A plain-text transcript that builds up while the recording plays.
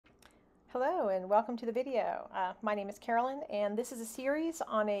Hello and welcome to the video. My name is Carolyn and this is a series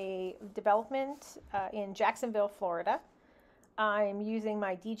on a development in Jacksonville, Florida. I'm using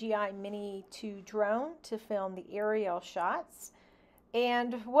my DJI Mini 2 drone to film the aerial shots.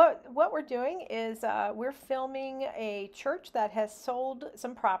 And what we're doing is we're filming a church that has sold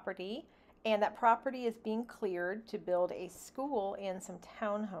some property, and that property is being cleared to build a school and some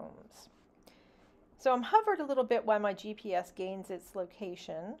townhomes. So I'm hovered a little bit while my GPS gains its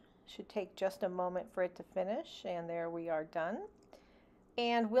location. Should take just a moment for it to finish, and there we are done.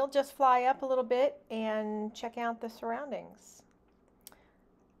 And we'll just fly up a little bit and check out the surroundings.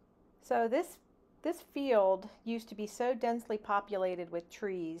 So this field used to be so densely populated with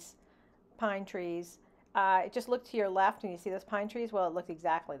trees, pine trees. Just look to your left and you see those pine trees. Well, it looked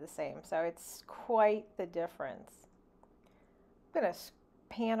exactly the same. So it's quite the difference. I'm going to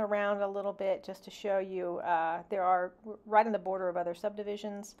pan around a little bit just to show you. There are right on the border of other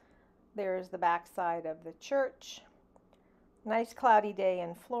subdivisions. There's the back side of the church. Nice cloudy day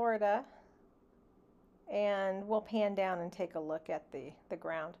in Florida. And we'll pan down and take a look at the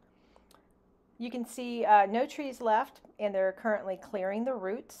ground. You can see no trees left, and they're currently clearing the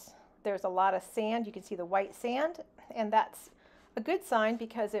roots. There's a lot of sand. You can see the white sand, and that's a good sign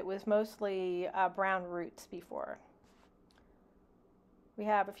because it was mostly brown roots before. We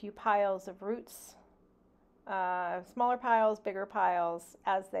have a few piles of roots. Smaller piles, bigger piles,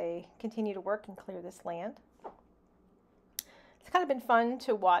 as they continue to work and clear this land. It's kind of been fun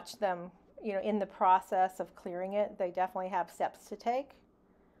to watch them, in the process of clearing it. They definitely have steps to take.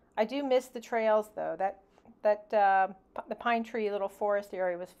 I do miss the trails, though. The pine tree little forest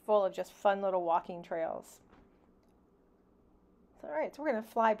area was full of just fun little walking trails. All right, so we're going to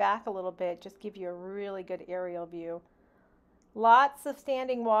fly back a little bit, just give you a really good aerial view. Lots of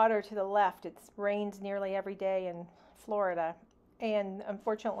standing water to the left. It rains nearly every day in Florida, and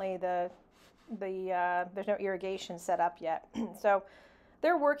unfortunately there's no irrigation set up yet. So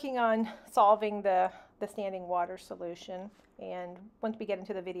they're working on solving the standing water solution, and once we get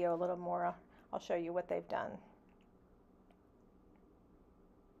into the video a little more, I'll show you what they've done.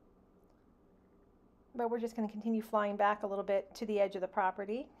 But we're just going to continue flying back a little bit to the edge of the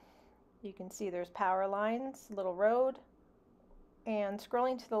property. You can see there's power lines, little road. And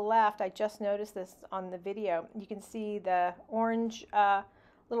scrolling to the left, I just noticed this on the video. You can see the orange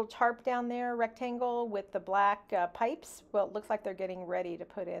little tarp down there, rectangle with the black pipes. Well, it looks like they're getting ready to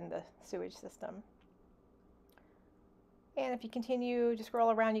put in the sewage system. And if you continue to scroll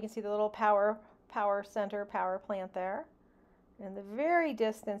around, you can see the little power center, power plant there. In the very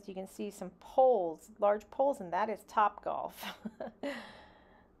distance, you can see some poles, large poles, and that is Topgolf.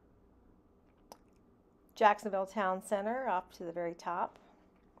 Jacksonville Town Center up to the very top.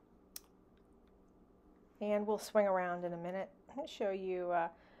 And we'll swing around in a minute and show you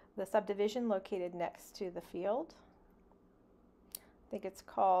the subdivision located next to the field. I think it's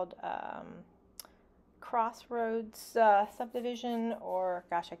called Crossroads subdivision, or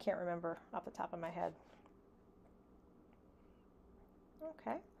gosh, I can't remember off the top of my head.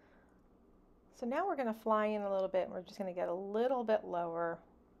 Okay. So now we're going to fly in a little bit, and we're just going to get a little bit lower.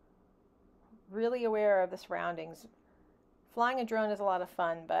 Really aware of the surroundings. Flying a drone is a lot of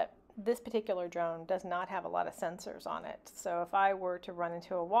fun, but this particular drone does not have a lot of sensors on it. So if I were to run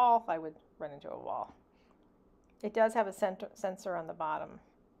into a wall, I would run into a wall. It does have a sensor on the bottom.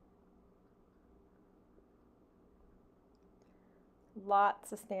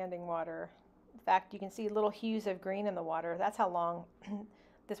 Lots of standing water. In fact, you can see little hues of green in the water. That's how long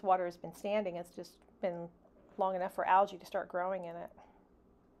this water has been standing. It's just been long enough for algae to start growing in it.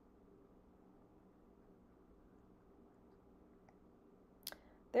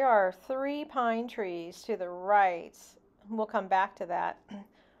 There are 3 pine trees to the right. We'll come back to that.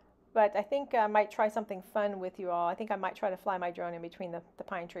 But I think I might try something fun with you all. I think I might try to fly my drone in between the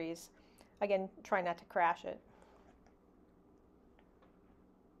pine trees. Again, try not to crash it.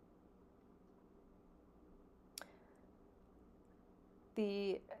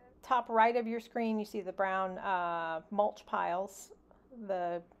 The top right of your screen, you see the brown mulch piles.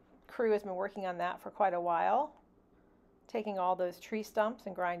 The crew has been working on that for quite a while, taking all those tree stumps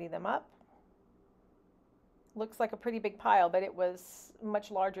and grinding them up. Looks like a pretty big pile, but it was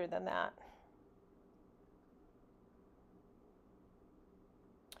much larger than that.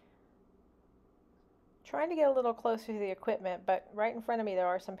 Trying to get a little closer to the equipment, but right in front of me there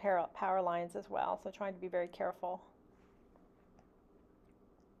are some power lines as well, so trying to be very careful.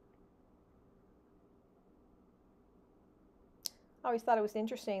 I always thought it was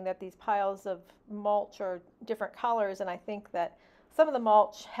interesting that these piles of mulch are different colors, and I think that some of the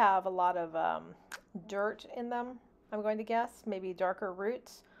mulch have a lot of dirt in them, I'm going to guess, maybe darker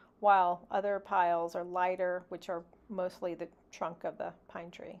roots, while other piles are lighter, which are mostly the trunk of the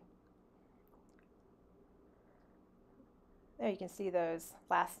pine tree. There you can see those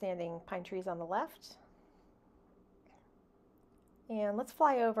last standing pine trees on the left. And let's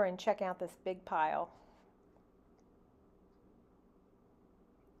fly over and check out this big pile.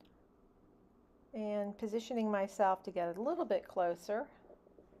 And positioning myself to get a little bit closer.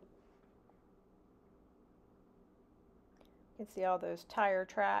 You can see all those tire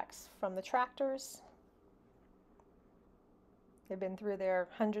tracks from the tractors. They've been through there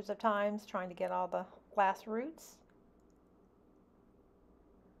hundreds of times trying to get all the last roots.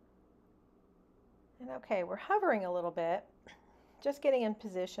 And okay, we're hovering a little bit, just getting in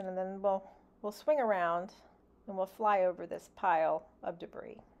position, and then we'll swing around and we'll fly over this pile of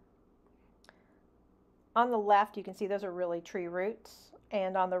debris. On the left, you can see those are really tree roots,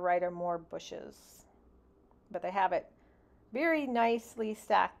 and on the right are more bushes. But they have it very nicely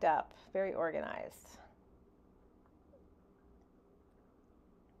stacked up, very organized.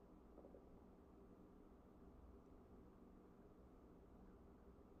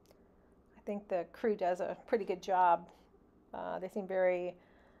 I think the crew does a pretty good job. They seem very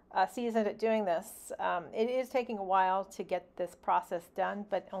seasoned at doing this. It is taking a while to get this process done,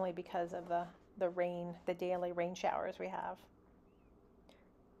 but only because of the rain, the daily rain showers we have.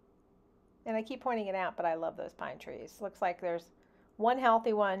 And I keep pointing it out, but I love those pine trees. Looks like there's one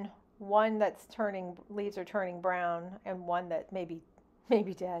healthy one that's turning, leaves are turning brown, and one that maybe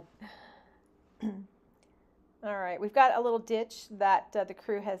dead. All right, we've got a little ditch that the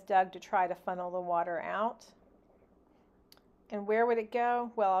crew has dug to try to funnel the water out. And where would it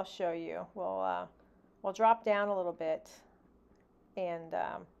go? Well, I'll show you. We'll drop down a little bit and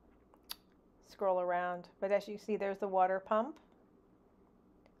scroll around. But as you see, there's the water pump.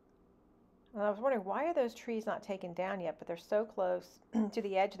 And I was wondering, why are those trees not taken down yet? But they're so close to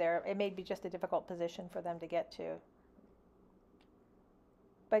the edge there. It may be just a difficult position for them to get to.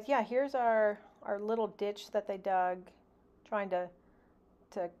 But yeah, here's our little ditch that they dug, trying to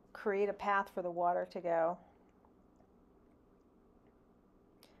create a path for the water to go.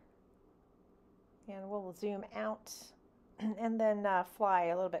 And we'll zoom out and then fly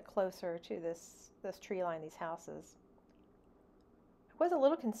a little bit closer to this tree line, these houses. I was a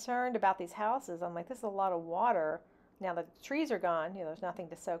little concerned about these houses. I'm like, this is a lot of water. Now the trees are gone, there's nothing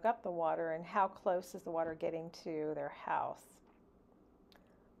to soak up the water, and how close is the water getting to their house?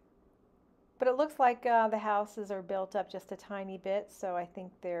 But it looks like the houses are built up just a tiny bit, so I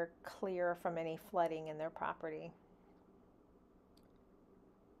think they're clear from any flooding in their property.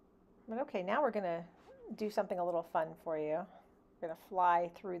 But okay, now we're going to do something a little fun for you. We're going to fly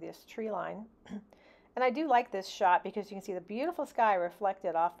through this tree line. And I do like this shot because you can see the beautiful sky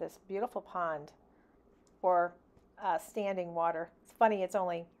reflected off this beautiful pond or standing water. It's funny, it's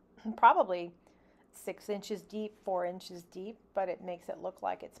only probably 6 inches deep, 4 inches deep, but it makes it look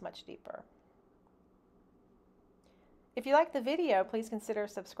like it's much deeper. If you like the video, please consider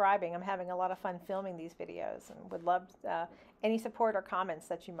subscribing. I'm having a lot of fun filming these videos and would love any support or comments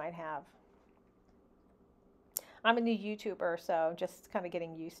that you might have. I'm a new YouTuber, so just kind of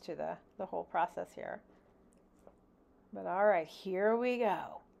getting used to the whole process here. But all right, here we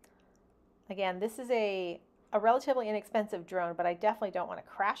go. Again, this is a relatively inexpensive drone, but I definitely don't want to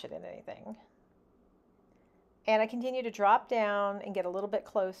crash it into anything. And I continue to drop down and get a little bit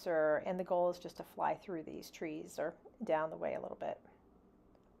closer, and the goal is just to fly through these trees or down the way a little bit.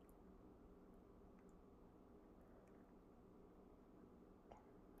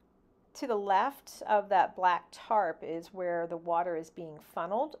 To the left of that black tarp is where the water is being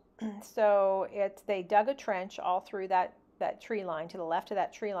funneled. So they dug a trench all through that tree line, to the left of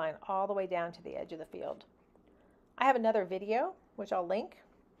that tree line, all the way down to the edge of the field. I have another video, which I'll link,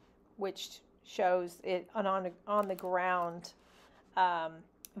 which shows it on the ground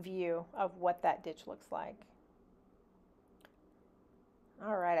view of what that ditch looks like.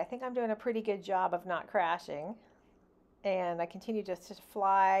 All right, I think I'm doing a pretty good job of not crashing. And I continue just to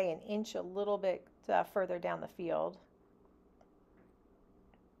fly and inch a little bit further down the field.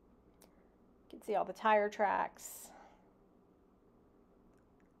 You can see all the tire tracks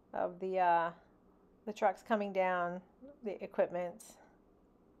of the trucks coming down, the equipment.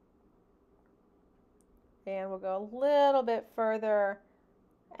 And we'll go a little bit further,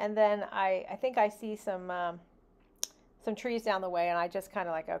 and then I think I see some trees down the way, and I just kind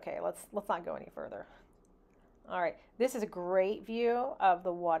of like, okay, let's not go any further. All right, this is a great view of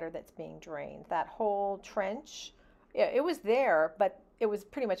the water that's being drained. That whole trench, it was there, but it was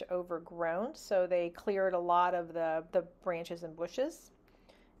pretty much overgrown, so they cleared a lot of the branches and bushes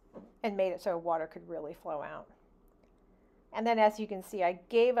and made it so water could really flow out. And then as you can see, I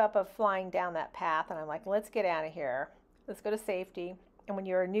gave up of flying down that path and I'm like, let's get out of here. Let's go to safety. And when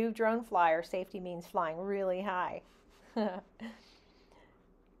you're a new drone flyer, safety means flying really high.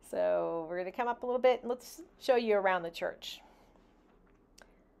 So we're going to come up a little bit and let's show you around the church.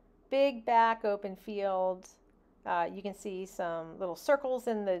 Big back open field. You can see some little circles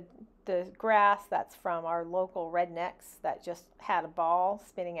in the grass. That's from our local rednecks that just had a ball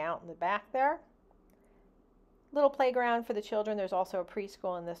spinning out in the back there. Little playground for the children. There's also a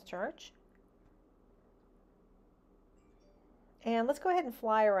preschool in this church. And let's go ahead and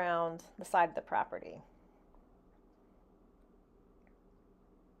fly around the side of the property.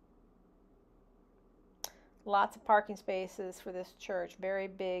 Lots of parking spaces for this church. Very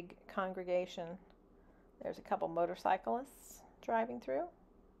big congregation. There's a couple motorcyclists driving through.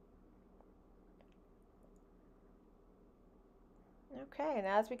 Okay, and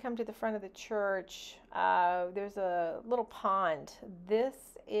as we come to the front of the church, there's a little pond. This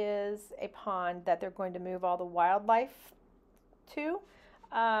is a pond that they're going to move all the wildlife to.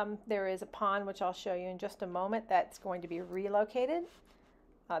 There is a pond, which I'll show you in just a moment, that's going to be relocated.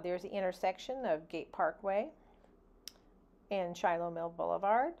 There's the intersection of Gate Parkway and Shiloh Mill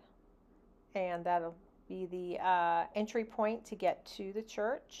Boulevard, and that'll be the entry point to get to the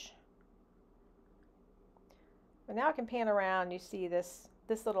church. But now I can pan around. You see this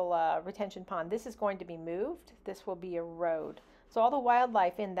little retention pond. This is going to be moved. This will be a road. So all the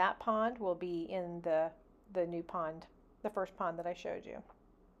wildlife in that pond will be in the new pond, the first pond that I showed you.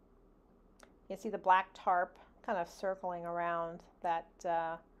 You see the black tarp kind of circling around that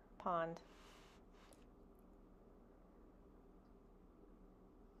pond.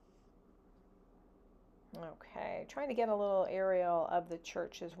 Okay, trying to get a little aerial of the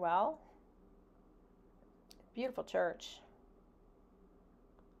church as well. Beautiful church.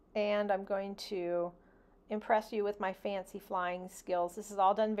 And I'm going to impress you with my fancy flying skills. This is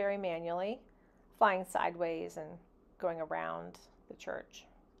all done very manually, flying sideways and going around the church.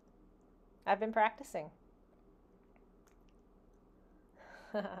 I've been practicing.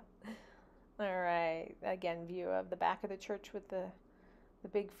 All right, again, view of the back of the church with the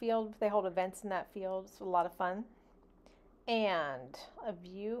big field. They hold events in that field. It's a lot of fun. And a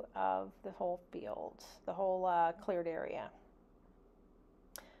view of the whole field, the whole cleared area.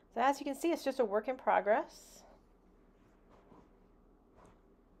 So as you can see, it's just a work in progress.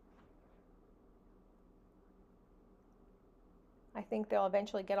 I think they'll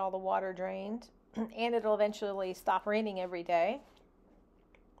eventually get all the water drained and it'll eventually stop raining every day.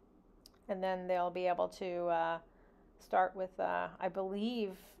 And then they'll be able to start with, I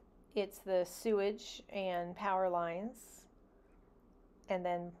believe it's the sewage and power lines, and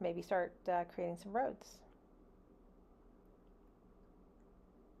then maybe start creating some roads.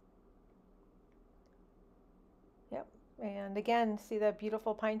 Yep, and again, see the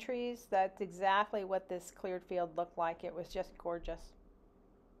beautiful pine trees? That's exactly what this cleared field looked like. It was just gorgeous.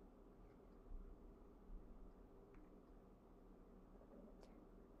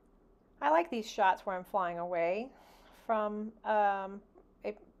 I like these shots where I'm flying away from a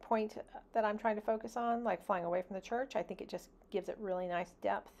point that I'm trying to focus on, like flying away from the church. I think it just gives it really nice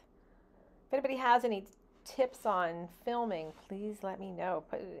depth. If anybody has any tips on filming, please let me know.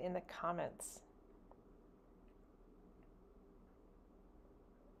 Put it in the comments.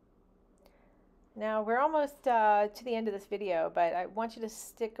 Now we're almost to the end of this video, but I want you to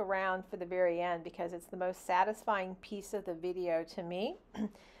stick around for the very end because it's the most satisfying piece of the video to me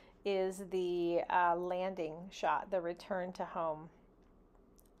is the landing shot, the return to home.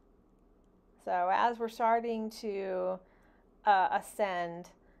 So as we're starting to ascend,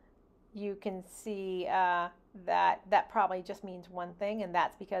 you can see that probably just means one thing, and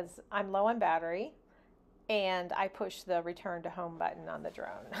that's because I'm low on battery and I push the return to home button on the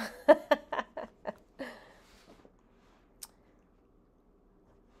drone.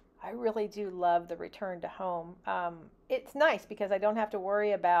 I really do love the return to home. It's nice because I don't have to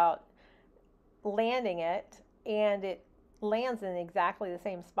worry about landing it, and it lands in exactly the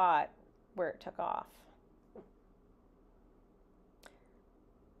same spot where it took off.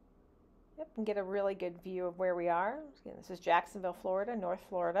 Yep, and get a really good view of where we are. Again, this is Jacksonville, Florida, North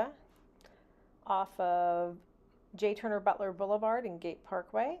Florida, off of J. Turner Butler Boulevard and Gate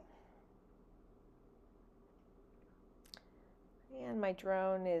Parkway. And my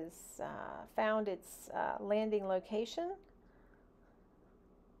drone is found its landing location.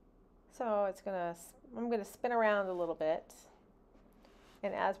 So I'm gonna spin around a little bit,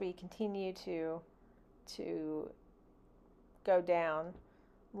 and as we continue to go down,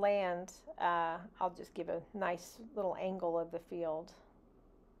 land, I'll just give a nice little angle of the field.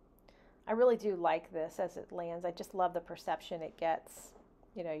 I really do like this as it lands. I just love the perception it gets.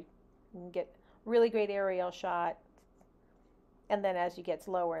 You know, you can get really great aerial shot, and then as you get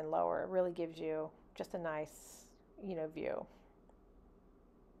lower and lower, it really gives you just a nice, view.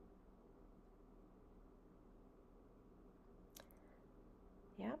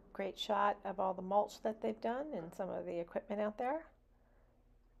 Yeah, great shot of all the mulch that they've done and some of the equipment out there.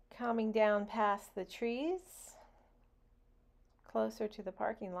 Coming down past the trees, closer to the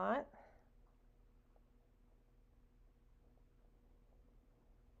parking lot.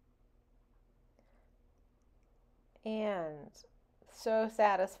 And so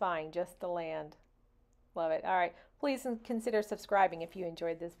satisfying just to land. Love it. All right, please consider subscribing if you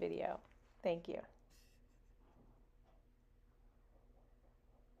enjoyed this video. Thank you.